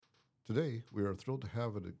Today, we are thrilled to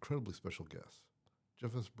have an incredibly special guest,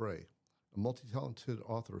 Jeff S. Bray, a multi-talented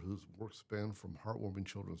author whose work span from heartwarming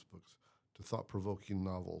children's books to thought-provoking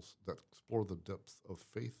novels that explore the depths of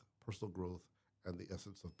faith, personal growth, and the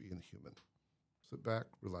essence of being human. Sit back,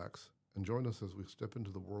 relax, and join us as we step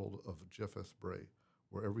into the world of Jeff S. Bray,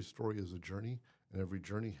 where every story is a journey and every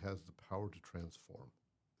journey has the power to transform.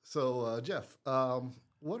 So, Jeff,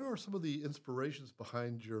 what are some of the inspirations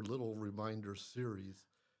behind your Little Reminder series,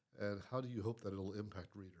 and how do you hope that it'll impact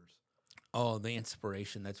readers? Oh, the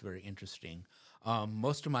inspiration, that's very interesting.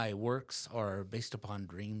 Most of my works are based upon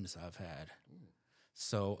dreams I've had.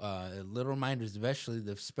 So Little Reminders,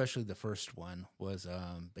 especially the first one, was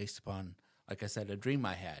based upon, like I said, a dream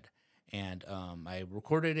I had. And I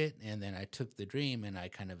recorded it, and then I took the dream and I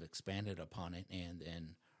kind of expanded upon it and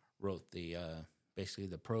then wrote the basically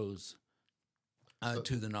the prose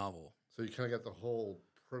to the novel. So you kind of got the whole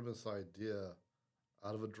premise idea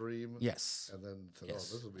out of a dream? Yes. And then said, yes.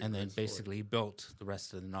 this will be and a then great story. basically built the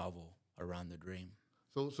rest of the novel around the dream.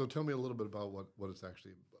 So tell me a little bit about what it's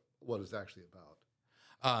actually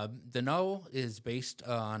about. The novel is based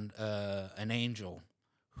on an angel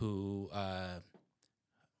who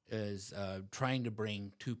is trying to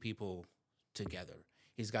bring two people together.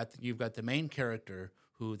 You've got the main character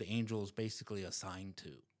who the angel is basically assigned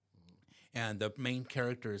to, and the main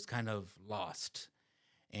character is kind of lost,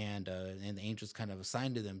 and the angel's kind of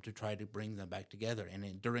assigned to them to try to bring them back together.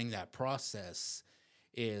 And during that process,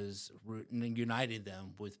 is uniting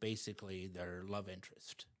them with basically their love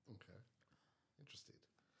interest. Okay, interesting.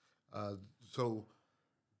 So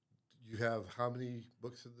you have how many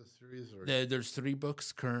books in this series? Or There's 3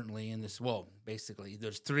 books currently in this. Well, basically,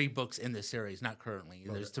 there's 3 books in this series. Not currently.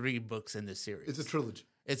 Okay. There's 3 books in this series. It's a trilogy.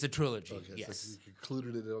 It's a trilogy. Okay, yes. So you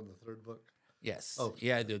concluded it on the 3rd book. Yes. Oh,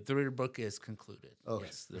 yeah. The 3rd book is concluded. Okay.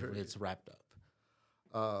 Yes, it's wrapped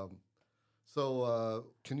up. So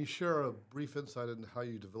can you share a brief insight into how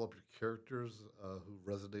you develop your characters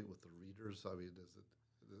who resonate with the readers? I mean,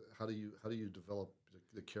 how do you develop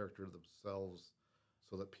the character themselves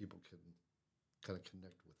so that people can kind of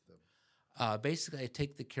connect with them? Basically, I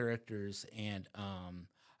take the characters, and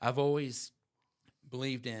I've always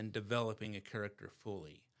believed in developing a character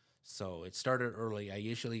fully. So it started early. I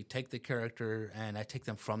usually take the character, and I take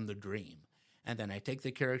them from the dream. And then I take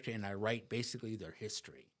the character, and I write basically their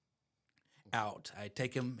history out. I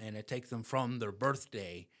take them from their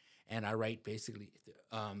birthday, and I write basically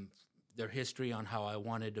their history on how I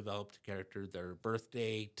want to develop the character, their birth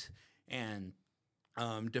date, and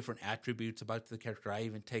different attributes about the character. I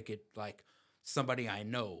even take it like somebody I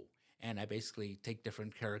know, and I basically take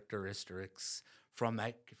different characteristics from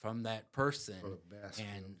that person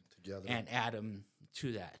and add them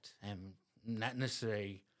to that, and not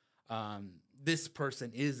necessarily this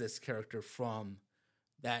person is this character from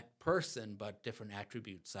that person, but different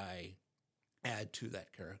attributes I add to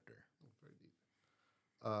that character. Very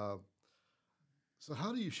neat. So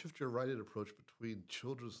how do you shift your writing approach between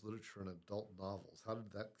children's literature and adult novels? How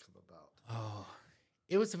did that come about? Oh,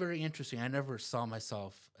 it was very interesting. I never saw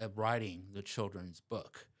myself writing the children's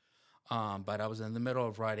book, but I was in the middle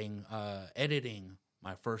of editing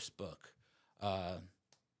my first book,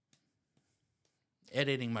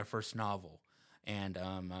 editing my first novel, and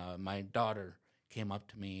my daughter came up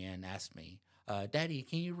to me and asked me, Daddy,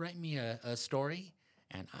 can you write me a story?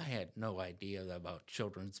 And I had no idea about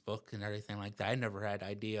children's books and everything like that. I never had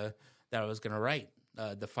idea that I was going to write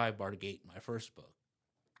The 5-Bar Gate, my first book,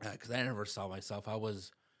 because I never saw myself. I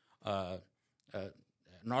was an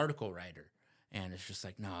article writer, and it's just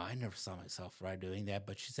like, no, I never saw myself doing that.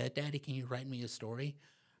 But she said, Daddy, can you write me a story?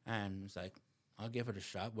 And it's like, I'll give it a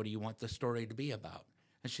shot. What do you want the story to be about?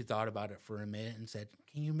 And she thought about it for a minute and said,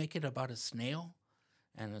 can you make it about a snail?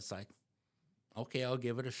 And it's like, okay, I'll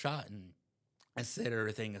give it a shot. And I set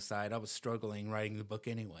everything aside. I was struggling writing the book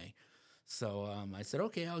anyway. So I said,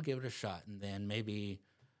 okay, I'll give it a shot. And then maybe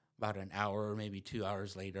about an hour, maybe 2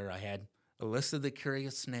 hours later, I had Alyssa the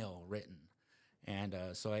Curious Snail written. And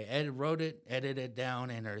so I wrote it, edited it down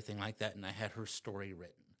and everything like that, and I had her story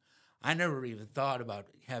written. I never even thought about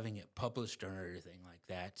having it published or anything like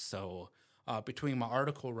that. So between my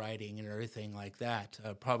article writing and everything like that,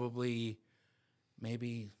 probably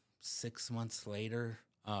maybe 6 months later,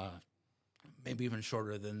 maybe even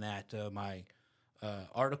shorter than that, my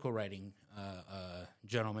article writing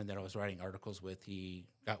gentleman that I was writing articles with, he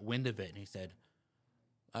got wind of it, and he said,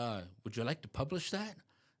 would you like to publish that?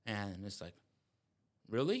 And it's like,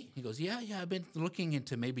 really? He goes, yeah, I've been looking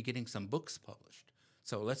into maybe getting some books published.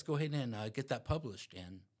 So let's go ahead and get that published,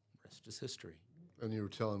 and the rest is history. And you were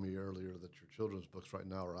telling me earlier that your children's books right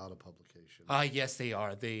now are out of publication. Yes, they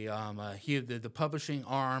are. The publishing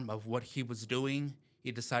arm of what he was doing,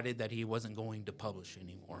 he decided that he wasn't going to publish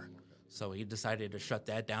anymore. So he decided to shut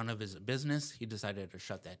that down of his business. He decided to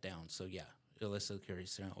shut that down. So yeah, Illicit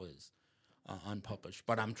Curious now is unpublished.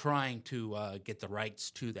 But I'm trying to get the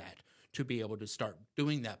rights to that to be able to start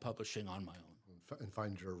doing that publishing on my own. And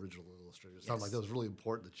find your original illustrator. It sounded like that was really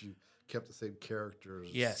important that you kept the same characters.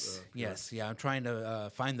 Yes. I'm trying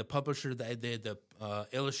to find the publisher, the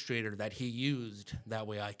illustrator that he used. That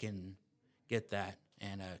way I can get that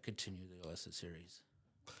and continue the Illicit series.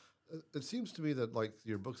 It seems to me that like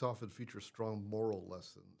your books often feature strong moral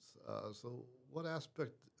lessons. So what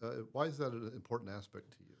aspect, why is that an important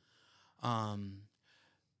aspect to you?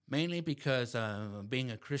 Mainly because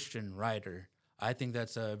being a Christian writer, I think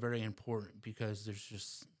that's very important because there's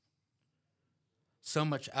just so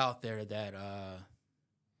much out there that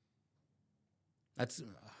that's,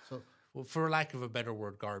 well, for lack of a better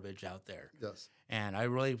word, garbage out there. Yes. And I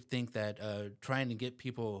really think that trying to get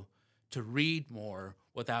people to read more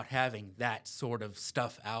without having that sort of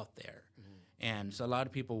stuff out there. And so a lot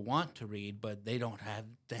of people want to read, but they don't have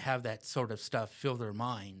to have that sort of stuff fill their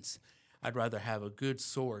minds. I'd rather have a good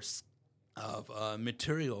source of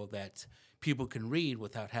material that people can read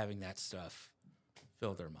without having that stuff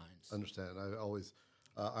fill their minds. Understand. I always,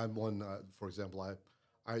 I'm one. For example,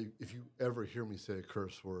 I if you ever hear me say a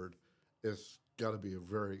curse word, it's got to be a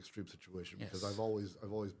very extreme situation because I've always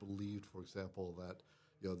believed, for example, that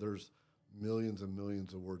there's millions and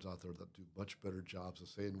millions of words out there that do much better jobs of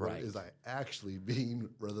saying what it is I actually mean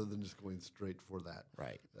rather than just going straight for that.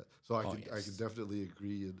 Right. So I can definitely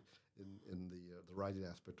agree in the writing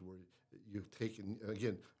aspect where you've taken,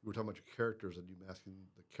 again, we were talking about your characters and you masking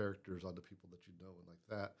the characters onto people that you know and like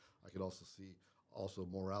that. I could also see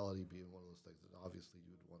morality being one of those things that obviously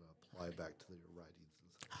you would want to apply back to your writings.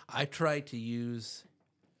 I try to use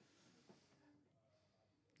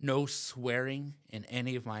no swearing in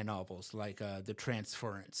any of my novels, like the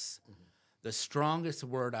transference. The strongest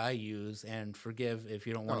word I use, and forgive if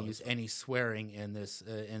you don't want to use any swearing in this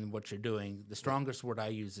in what you're doing, the strongest word I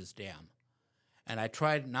use is damn. And I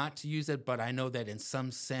tried not to use it, but I know that in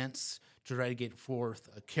some sense, to try to get forth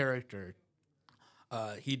a character,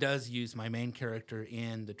 he does use, my main character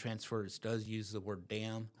in the transfers does use the word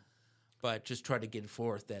damn, but just try to get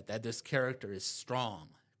forth that this character is strong.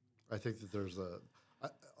 I think that there's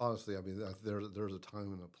honestly, I mean, there's a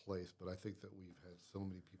time and a place, but I think that we've had so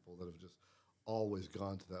many people that have just always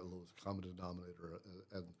gone to that lowest common denominator,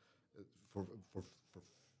 and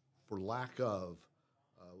for lack of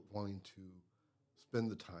wanting to spend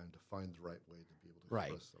the time to find the right way to be able to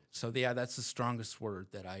express something. So yeah, that's the strongest word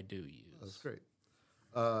that I do use. That's great.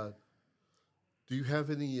 Do you have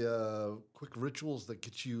any quick rituals that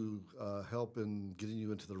get you help in getting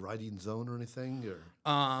you into the writing zone or anything? Or?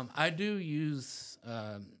 I do use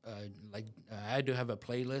I do have a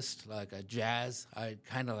playlist like a jazz. I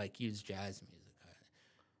kind of like use jazz music.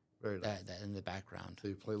 Very nice. That in the background. So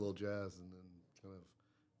you play a little jazz and then kind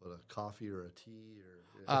of a coffee or a tea or.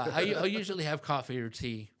 I usually have coffee or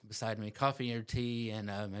tea beside me. Coffee or tea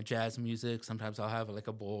and jazz music. Sometimes I'll have like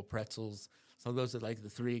a bowl of pretzels. So those are like the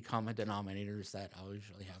three common denominators that I'll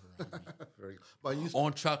usually have around me. Very good.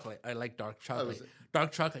 On chocolate. I like dark chocolate.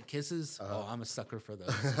 Dark chocolate kisses. I'm a sucker for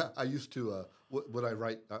those. I used to, when I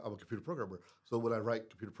write, I'm a computer programmer. So when I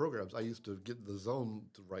write computer programs, I used to get in the zone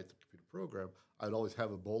to write the computer program. I'd always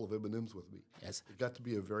have a bowl of M&Ms with me. Yes. It got to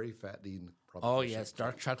be a very fattening proposition. Oh, yes.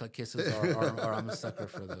 Dark chocolate kisses are I'm a sucker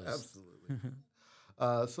for those. Absolutely.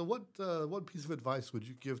 So what piece of advice would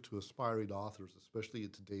you give to aspiring authors, especially in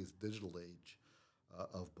today's digital age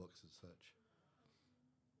of books and such?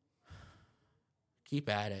 Keep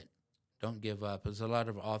at it. Don't give up. There's a lot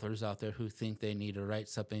of authors out there who think they need to write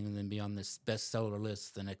something and then be on this bestseller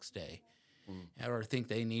list the next day. Or think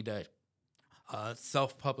they need to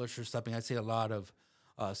self-publish or something. I see a lot of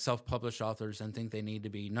self-published authors and think they need to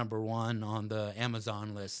be number one on the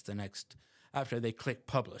Amazon list after they click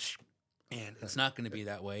publish. And it's not going to be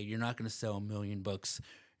that way. You're not going to sell 1 million books.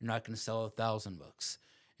 You're not going to sell 1,000 books.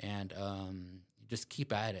 And just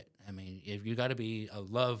keep at it. I mean, if you got to be a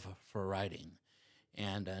love for writing.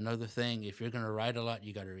 And another thing, if you're going to write a lot,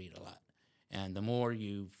 you got to read a lot. And the more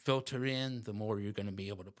you filter in, the more you're going to be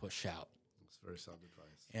able to push out. That's very sound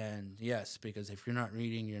advice. And yes, because if you're not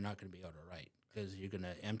reading, you're not going to be able to write. Because you're going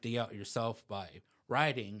to empty out yourself by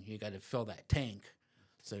writing. You got to fill that tank.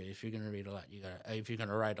 So if you're going to read a lot, if you're going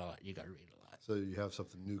to write a lot, you got to read a lot. So you have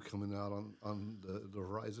something new coming out on the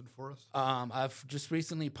horizon for us? I've just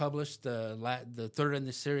recently published the third in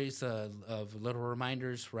the series of Little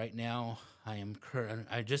Reminders. Right now,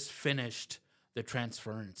 I just finished the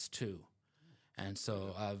transference too. And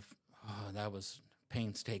so that was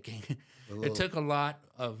painstaking. It took a lot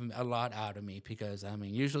out of me because I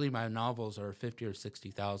mean, usually my novels are 50 or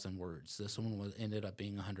 60,000 words. This one ended up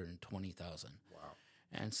being 120,000. Wow.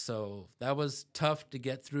 And so that was tough to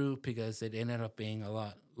get through because it ended up being a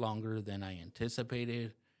lot longer than I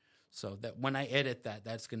anticipated. So that when I edit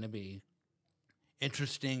that's going to be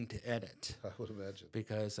interesting to edit. I would imagine.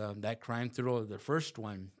 Because that crime thriller, the first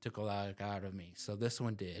one, took a lot out of me. So this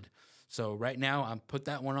one did. So right now, I'm put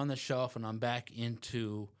that one on the shelf, and I'm back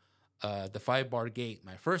into the 5-Bar Gate,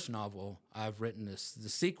 my first novel. I've written the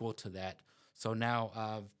sequel to that. So now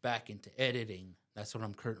I'm back into editing. That's what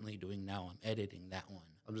I'm currently doing now. I'm editing that one.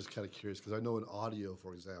 I'm just kind of curious because I know in audio,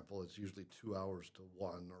 for example, it's usually 2 hours to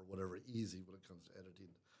 1 or whatever, easy when it comes to editing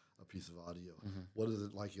a piece of audio. Mm-hmm. What is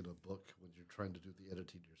it like in a book when you're trying to do the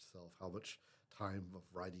editing yourself? How much time of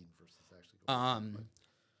writing versus actually going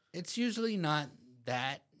It's usually not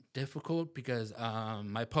that difficult because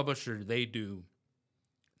my publisher, they do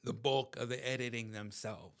the bulk of the editing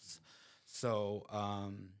themselves. So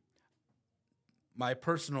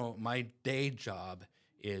my day job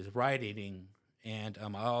is writing, and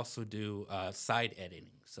I also do side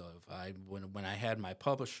editing. So when I had my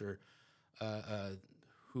publisher,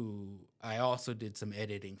 who I also did some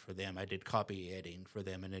editing for them. I did copy editing for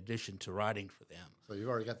them in addition to writing for them. So you've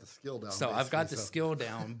already got the skill down. So I've got the skill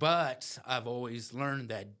down, but I've always learned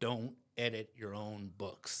that don't edit your own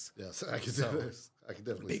books. Yes, I can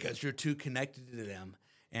definitely because you're too connected to them,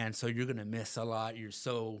 and so you're going to miss a lot. You're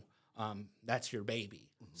so that's your baby,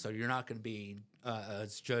 so you're not going to be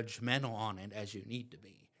as judgmental on it as you need to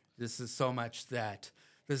be. This is so much that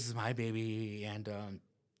this is my baby, and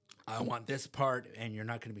I want this part, and you're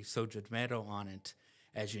not going to be so judgmental on it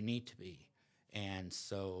as you need to be. And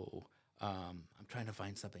so I'm trying to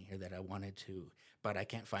find something here that I wanted to, but I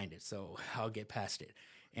can't find it, so I'll get past it.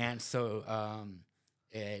 And so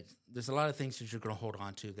there's a lot of things that you're going to hold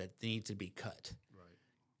on to that need to be cut.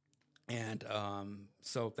 Right. And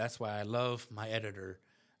so that's why I love my editor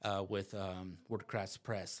with Wordcrafts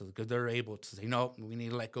Press, because they're able to say, no, we need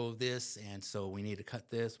to let go of this, and so we need to cut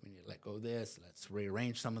this, we need to let go of this, let's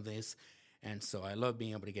rearrange some of this. And so I love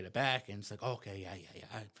being able to get it back, and it's like, okay,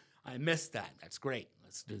 yeah, I missed that. That's great.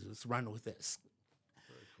 Let's run with this.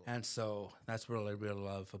 Very cool. And so that's what I really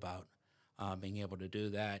love about being able to do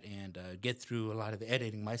that and get through a lot of the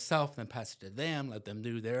editing myself, then pass it to them, let them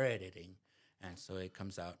do their editing. And so it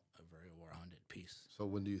comes out a very well-rounded piece. So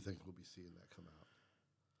when do you think we'll be seeing that come out?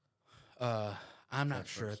 I'm not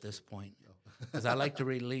sure at this point, because I like to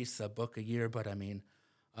release a book a year, but I mean,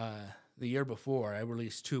 the year before I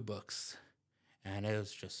released 2 books, and it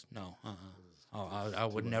was just, no, I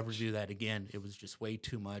would never do that again. It was just way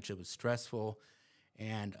too much. It was stressful,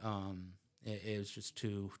 and it was just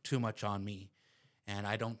too much on me, and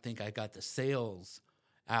I don't think I got the sales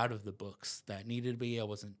out of the books that needed to be. I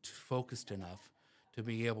wasn't focused enough to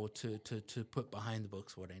be able to put behind the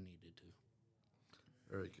books what I needed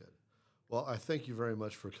to. Very good. Well, I thank you very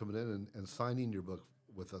much for coming in and signing your book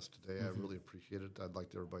with us today. Mm-hmm. I really appreciate it. I'd like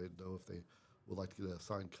everybody to know if they would like to get a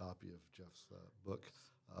signed copy of Jeff's book.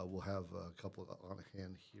 We'll have a couple on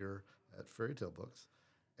hand here at Fairy Tale Books.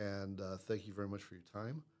 And thank you very much for your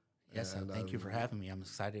time. Yes, and thank you for having me. I'm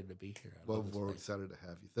excited to be here. We're excited to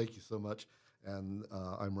have you. Thank you so much. And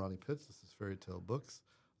I'm Ronnie Pitts. This is Fairy Tale Books,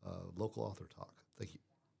 local author talk. Thank you.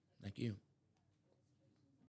 Thank you.